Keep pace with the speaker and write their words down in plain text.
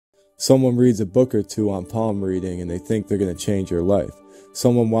Someone reads a book or two on palm reading and they think they're going to change your life.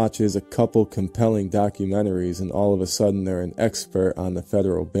 Someone watches a couple compelling documentaries and all of a sudden they're an expert on the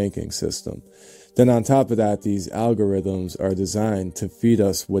federal banking system. Then on top of that, these algorithms are designed to feed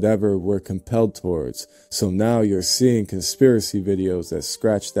us whatever we're compelled towards. So now you're seeing conspiracy videos that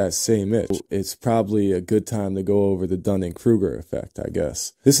scratch that same itch. It's probably a good time to go over the Dunning-Kruger effect, I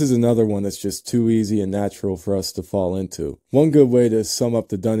guess. This is another one that's just too easy and natural for us to fall into. One good way to sum up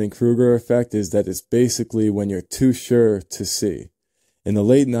the Dunning-Kruger effect is that it's basically when you're too sure to see. In the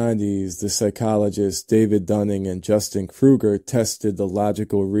late 90s, the psychologists David Dunning and Justin Kruger tested the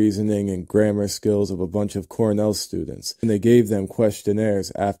logical reasoning and grammar skills of a bunch of Cornell students, and they gave them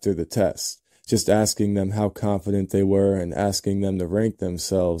questionnaires after the test, just asking them how confident they were and asking them to rank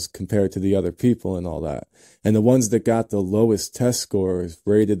themselves compared to the other people and all that. And the ones that got the lowest test scores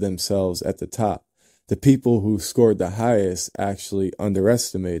rated themselves at the top. The people who scored the highest actually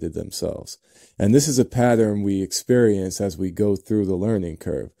underestimated themselves. And this is a pattern we experience as we go through the learning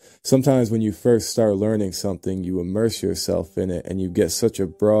curve. Sometimes when you first start learning something, you immerse yourself in it and you get such a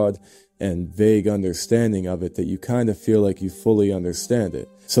broad and vague understanding of it that you kind of feel like you fully understand it.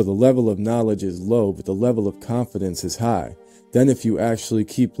 So the level of knowledge is low, but the level of confidence is high. Then if you actually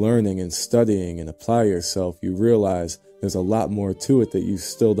keep learning and studying and apply yourself, you realize there's a lot more to it that you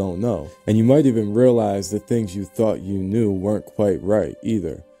still don't know. And you might even realize the things you thought you knew weren't quite right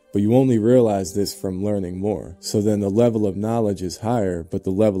either. But you only realize this from learning more. So then the level of knowledge is higher, but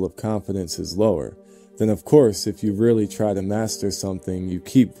the level of confidence is lower. Then of course, if you really try to master something, you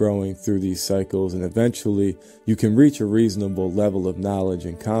keep growing through these cycles and eventually you can reach a reasonable level of knowledge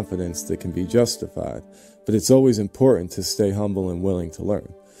and confidence that can be justified. But it's always important to stay humble and willing to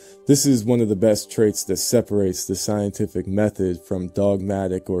learn. This is one of the best traits that separates the scientific method from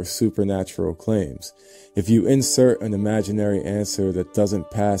dogmatic or supernatural claims. If you insert an imaginary answer that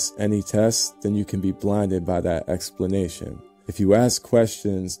doesn't pass any test, then you can be blinded by that explanation. If you ask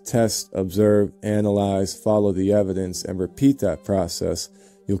questions, test, observe, analyze, follow the evidence, and repeat that process,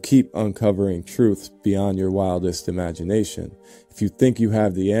 you'll keep uncovering truths beyond your wildest imagination. If you think you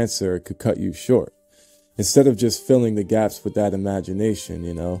have the answer, it could cut you short. Instead of just filling the gaps with that imagination,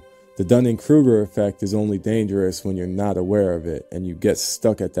 The Dunning-Kruger effect is only dangerous when you're not aware of it and you get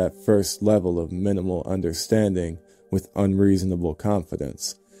stuck at that first level of minimal understanding with unreasonable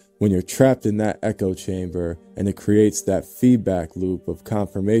confidence. When you're trapped in that echo chamber and it creates that feedback loop of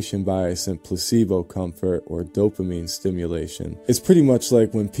confirmation bias and placebo comfort or dopamine stimulation. It's pretty much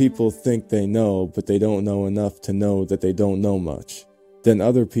like when people think they know, but they don't know enough to know that they don't know much. Then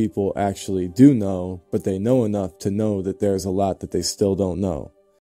other people actually do know, but they know enough to know that there's a lot that they still don't know.